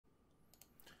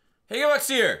Hey, Alex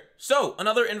here. So,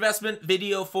 another investment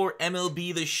video for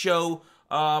MLB The Show.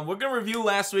 We're going to review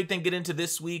last week, then get into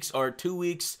this week's, or 2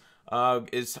 weeks,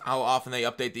 is how often they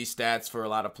update these stats for a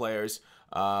lot of players.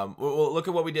 We'll look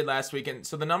at what we did last week. And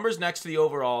so the numbers next to the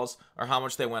overalls are how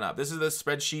much they went up. This is the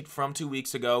spreadsheet from 2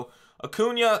 weeks ago.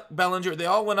 Acuna, Bellinger, they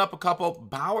all went up a couple.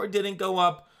 Bauer didn't go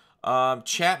up.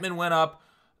 Chapman went up.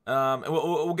 And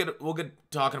we'll get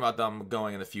talking about them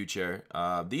going in the future.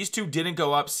 These two didn't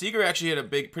go up. Seager actually had a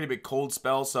pretty big cold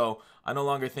spell, so I no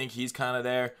longer think he's kind of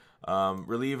there.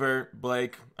 Reliever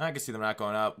Blake, I can see them not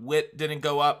going up. Witt didn't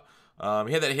go up.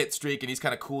 He had that hit streak, and he's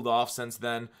kind of cooled off since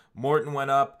then. Morton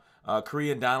went up.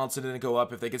 Correa and Donaldson didn't go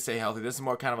up if they could stay healthy. This is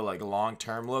more kind of a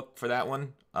long-term look for that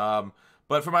one.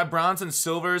 But for my bronze and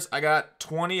silvers, I got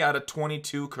 20 out of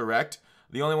 22 correct.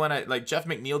 The only one Jeff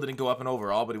McNeil didn't go up in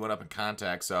overall, but he went up in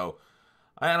contact. So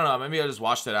I don't know. Maybe I just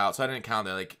washed it out. So I didn't count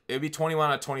that. It'd be 21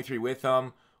 out of 23 with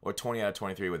him or 20 out of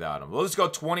 23 without him. We'll just go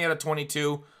 20 out of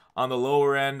 22 on the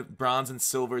lower end. Bronze and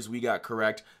silvers we got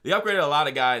correct. They upgraded a lot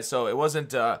of guys, so it wasn't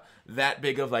that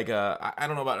big of I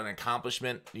don't know about an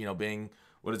accomplishment, being,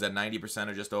 what is that, 90%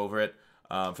 or just over it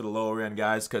for the lower end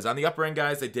guys. Because on the upper end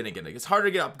guys, they didn't get it. It's harder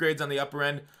to get upgrades on the upper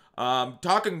end.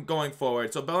 Talking going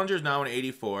forward, so Bellinger's now an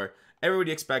 84.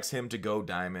 Everybody expects him to go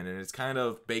diamond, and it's kind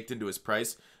of baked into his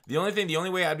price. The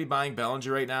only way I'd be buying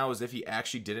Bellinger right now is if he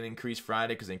actually didn't increase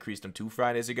Friday, because they increased him 2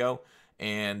 Fridays ago,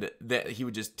 and that he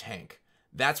would just tank.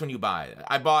 That's when you buy it.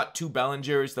 I bought 2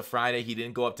 Bellingers the Friday he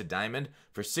didn't go up to diamond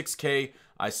for $6K.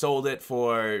 I sold it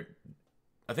for,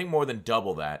 I think, more than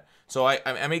double that. So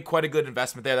I made quite a good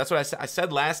investment there. That's what I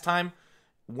said last time.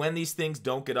 When these things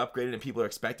don't get upgraded and people are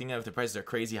expecting them, if the prices are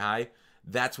crazy high,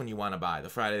 that's when you want to buy. The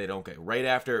Friday they don't get right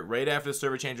after the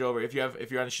server changeover. If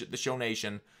you're on the Show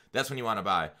Nation, that's when you want to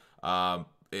buy.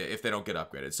 If they don't get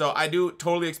upgraded. So I do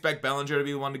totally expect Bellinger to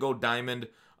be the one to go diamond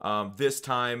this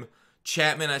time.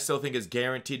 Chapman I still think is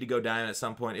guaranteed to go diamond at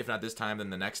some point. If not this time, then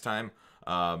the next time.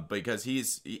 Because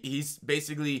he's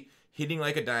basically hitting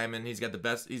like a diamond. He's got the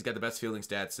best fielding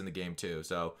stats in the game too.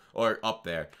 So, or up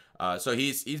there. So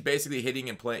he's basically hitting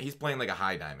and playing. He's playing like a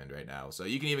high diamond right now. So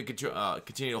you can even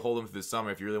continue to hold him through the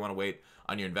summer if you really want to wait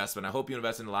on your investment. I hope you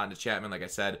invest in a lot into Chapman, like I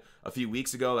said a few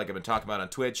weeks ago, like I've been talking about on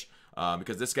Twitch,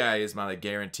 because this guy is my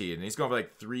guaranteed, and he's going for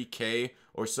like 3K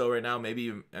or so right now.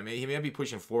 Maybe he may be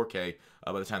pushing 4K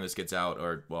by the time this gets out,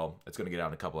 or well, it's going to get out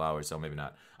in a couple hours, so maybe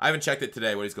not. I haven't checked it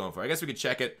today what he's going for. I guess we could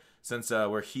check it since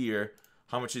we're here.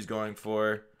 How much he's going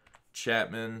for?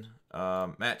 Chapman,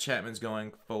 Matt Chapman's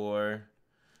going for.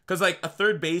 Because, a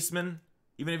third baseman,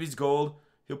 even if he's gold,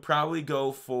 he'll probably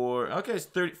go for, okay, it's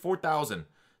 4,000.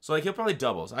 So, he'll probably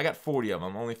double. So, I got 40 of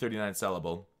them, only 39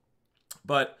 sellable.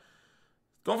 But,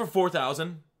 going for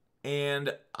 4,000.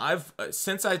 And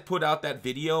since I put out that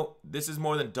video, this is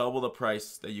more than double the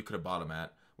price that you could have bought him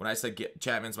at. When I said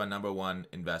Chapman's my #1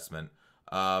 investment.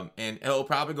 And he'll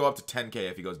probably go up to 10K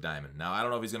if he goes diamond. Now, I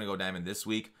don't know if he's going to go diamond this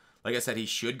week. Like I said, he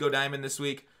should go diamond this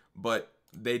week. But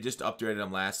they just upgraded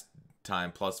him last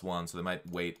time +1, so they might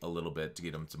wait a little bit to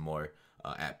get him some more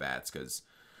at-bats, because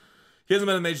he hasn't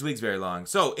been in the major leagues very long.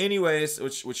 So anyways,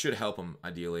 which should help him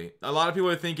ideally. A lot of people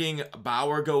are thinking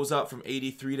Bauer goes up from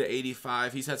 83 to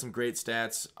 85. He's had some great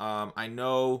stats. I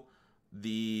know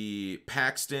the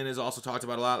Paxton is also talked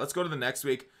about a lot. Let's go to the next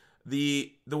week.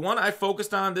 The one I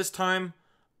focused on this time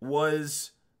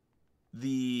was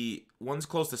the one's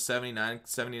close to 79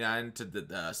 to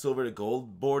the silver to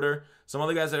gold border. Some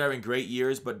other guys that are having great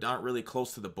years but aren't really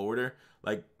close to the border,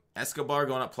 like Escobar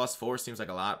going up +4 seems like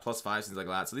a lot, +5 seems like a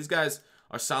lot. So these guys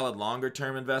are solid longer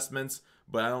term investments,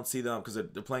 but I don't see them because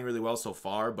they're playing really well so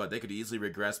far, but they could easily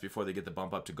regress before they get the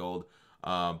bump up to gold.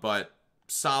 But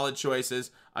solid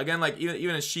choices. Again,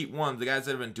 even in sheet 1, the guys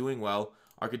that have been doing well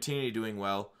are continuing doing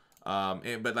well.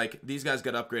 But these guys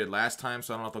got upgraded last time,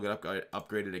 so I don't know if they'll get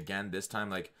upgraded again this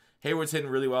time. Hayward's hitting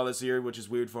really well this year, which is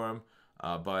weird for him.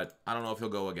 But I don't know if he'll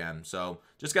go again. So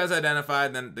just guys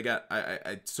identified, and then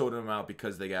I sorted them out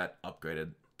because they got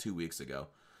upgraded 2 weeks ago.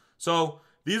 So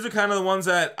these are kind of the ones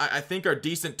that I think are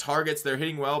decent targets. They're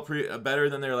hitting well, better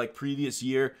than their previous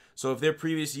year. So if their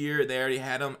previous year they already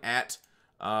had them at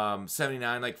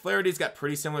 79, Flaherty's got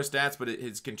pretty similar stats, but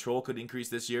his control could increase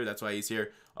this year. That's why he's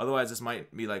here. Otherwise, this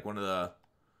might be one of the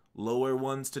lower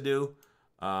ones to do.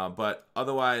 But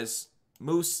otherwise,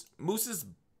 Moose is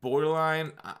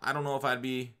borderline. I don't know if I'd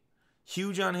be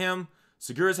huge on him.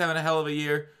 Segura's having a hell of a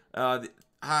year.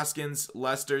 Hoskins,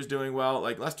 Lester's doing well.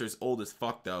 Lester's old as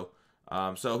fuck though.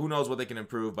 So who knows what they can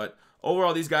improve. But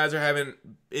overall, these guys are having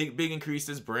big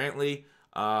increases. Brantley,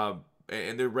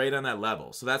 and they're right on that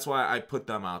level. So that's why I put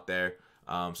them out there.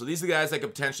 So these are the guys that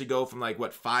could potentially go from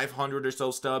 500 or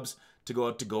so stubs to go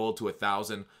up to gold to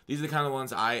 1,000. These are the kind of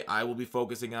ones I will be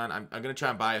focusing on. I'm going to try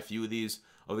and buy a few of these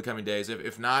over the coming days.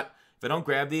 If not, if I don't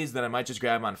grab these, then I might just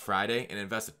grab them on Friday and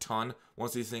invest a ton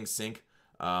once these things sink.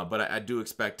 But I do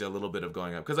expect a little bit of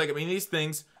going up. Because, like, I mean, these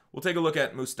things, we'll take a look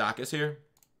at Moustakas here.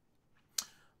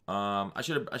 I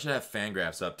should have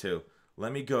Fangraphs up, too.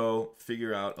 Let me go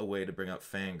figure out a way to bring up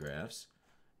Fangraphs.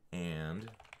 And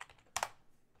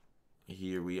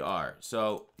here we are.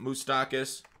 So,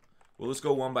 Moustakas, well, let's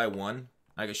go one by one.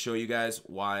 I can show you guys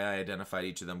why I identified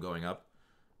each of them going up.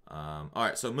 All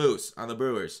right, so Moose on the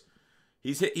Brewers.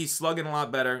 He's slugging a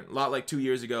lot better, a lot like 2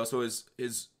 years ago. So his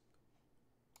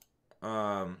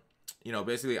you know,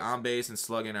 basically on base and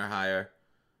slugging are higher.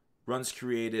 Runs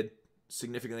created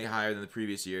significantly higher than the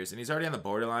previous years, and he's already on the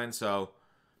borderline. So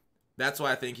that's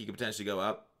why I think he could potentially go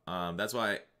up. That's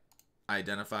why I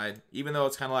identified, even though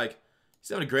it's kind of like he's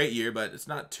having a great year, but it's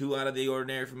not too out of the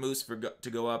ordinary for Moose to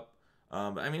go up.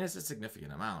 But I mean, it's a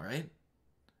significant amount, right?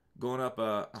 Going up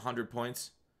 100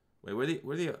 points. Wait,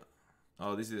 where the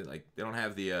oh, these are like, they don't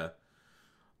have the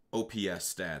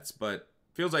OPS stats, but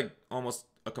feels like almost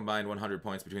a combined 100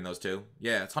 points between those two.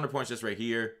 Yeah, it's 100 points just right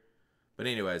here. But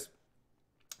anyways,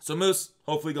 so Moose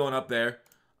hopefully going up there.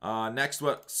 Next,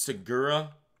 what?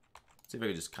 Segura. Let's see if I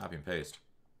can just copy and paste.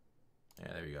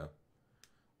 Yeah, there we go.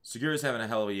 Segura's having a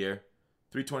hell of a year.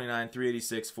 329,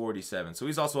 386, 487. So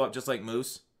he's also up just like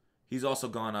Moose. He's also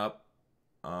gone up.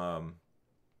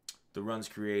 The runs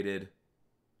created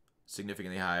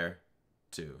significantly higher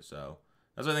too. So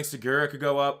that's why I think Segura could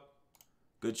go up.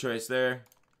 Good choice there.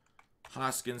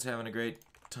 Hoskins having a great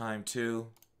time too.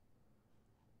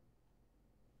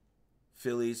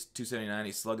 Phillies 279.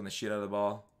 He's slugging the shit out of the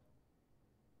ball.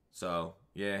 So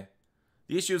yeah,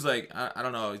 the issue is, like, I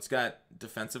don't know. He's got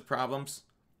defensive problems,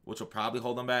 which will probably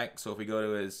hold him back. So if we go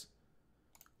to his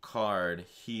card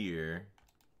here,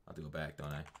 I'll have to go back,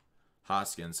 don't I?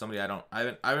 Hoskins, somebody I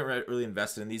haven't really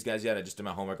invested in these guys yet. I just did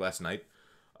my homework last night.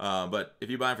 But if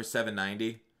you buy him for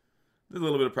 $790, there's a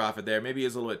little bit of profit there. Maybe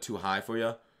it's a little bit too high for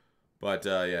you. But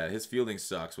yeah, his fielding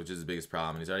sucks, which is his biggest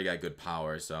problem. He's already got good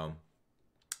power, so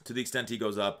to the extent he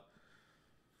goes up,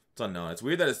 it's unknown. It's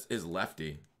weird that his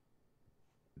lefty.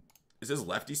 Is his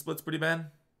lefty splits pretty bad?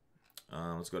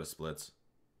 Let's go to splits.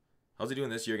 How's he doing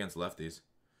this year against lefties?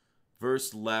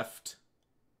 Versus left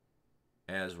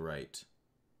as right.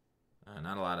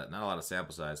 Not a lot of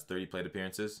sample size. 30 plate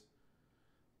appearances.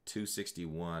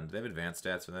 261. Do they have advanced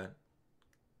stats for that?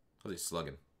 How's he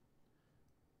slugging?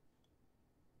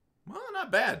 Well,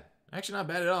 not bad. Actually, not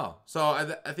bad at all. So I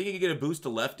think he could get a boost to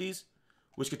lefties,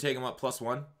 which could take him up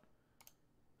 +1.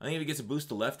 I think if he gets a boost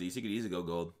to lefties, he could easily go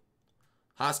gold.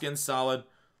 Hoskins, solid.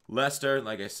 Lester,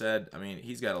 like I said, I mean,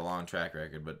 he's got a long track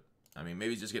record, but I mean,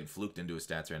 maybe he's just getting fluked into his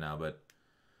stats right now, but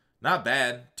not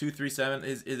bad. 237.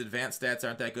 His advanced stats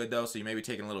aren't that good, though, so you may be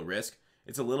taking a little risk.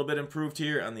 It's a little bit improved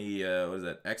here on the, what is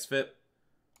that, XFIP?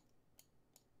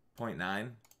 0.9.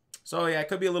 So, yeah, it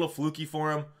could be a little fluky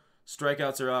for him.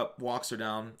 Strikeouts are up. Walks are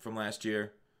down from last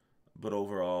year. But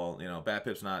overall, you know,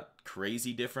 BABIP's not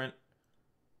crazy different.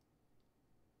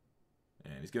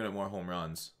 And he's giving up more home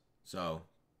runs. So,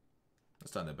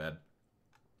 that's not that bad.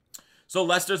 So,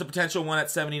 Lester's a potential one at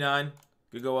 79.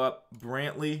 Could go up.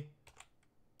 Brantley's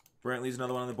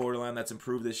another one on the borderline that's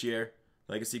improved this year.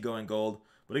 Legacy going gold.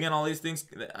 But again, all these things,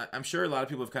 I'm sure a lot of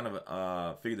people have kind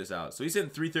of figured this out. So he's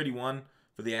hitting 331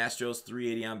 for the Astros,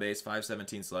 380 on base,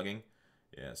 517 slugging.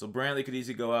 Yeah, so Brantley could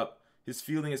easily go up. His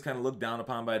fielding is kind of looked down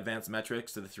upon by advanced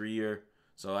metrics to the 3-year.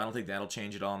 So I don't think that'll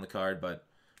change at all on the card. But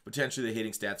potentially the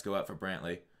hitting stats go up for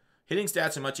Brantley. Hitting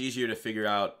stats are much easier to figure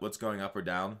out what's going up or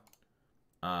down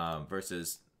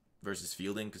versus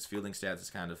fielding. Because fielding stats is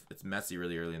kind of, it's messy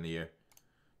really early in the year.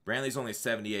 Brantley's only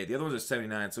 78. The other ones are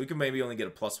 79. So we can maybe only get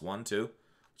a +1 too,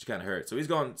 which kind of hurts. So he's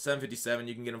going 757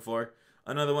 you can get him for.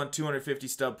 Another one, 250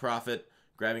 stub profit.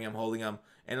 Grabbing him, holding him.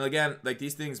 And again, like,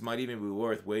 these things might even be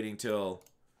worth waiting till,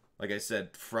 like I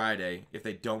said, Friday, if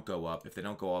they don't go up. If they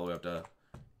don't go all the way up to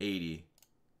 80.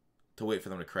 To wait for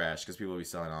them to crash, because people will be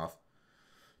selling off.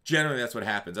 Generally, that's what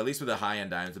happens. At least with the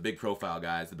high-end diamonds, the big profile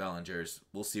guys, the Bellingers.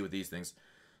 We'll see with these things.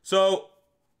 So,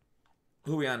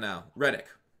 who are we on now? Reddick.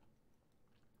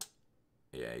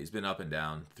 Yeah, he's been up and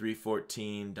down.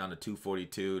 314, down to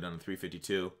 242, down to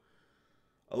 352.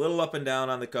 A little up and down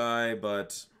on the guy,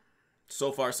 but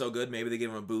so far so good. Maybe they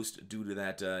give him a boost due to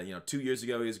that. 2 years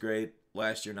ago he was great.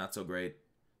 Last year, not so great.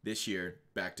 This year,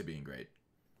 back to being great.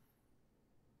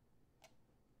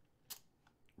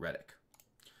 Reddick.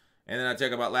 And then I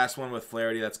talk about last one with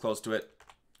Flaherty. That's close to it.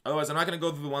 Otherwise, I'm not going to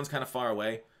go through the ones kind of far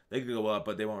away. They could go up,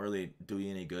 but they won't really do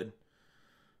you any good.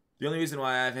 The only reason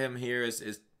why I have him here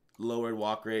is lowered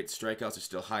walk rate. Strikeouts are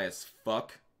still high as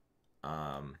fuck.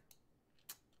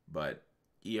 But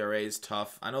ERA is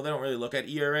tough. I know they don't really look at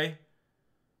ERA.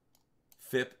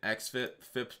 FIP, XFIP,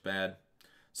 FIP's bad.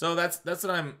 So that's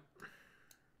what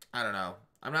I don't know.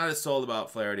 I'm not as sold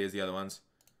about Flaherty as the other ones.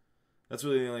 That's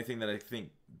really the only thing that I think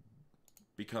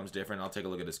becomes different. I'll take a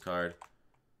look at this card.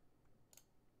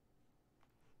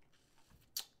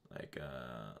 Like,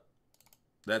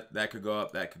 that could go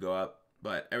up, that could go up.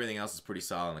 But everything else is pretty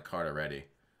solid on the card already.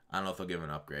 I don't know if they'll give him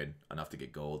an upgrade enough to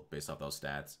get gold based off those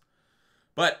stats.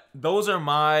 But those are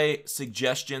my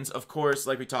suggestions. Of course,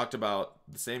 like we talked about,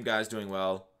 the same guys doing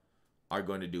well are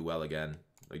going to do well again.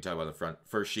 Like we talked about the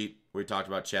first sheet, we talked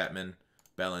about Chapman,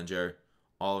 Bellinger.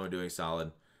 All of them are doing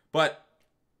solid. But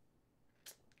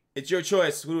it's your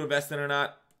choice who to invest in or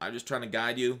not. I'm just trying to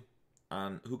guide you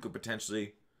on who could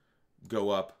potentially go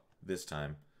up this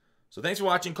time. So thanks for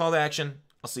watching. Call to action.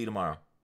 I'll see you tomorrow.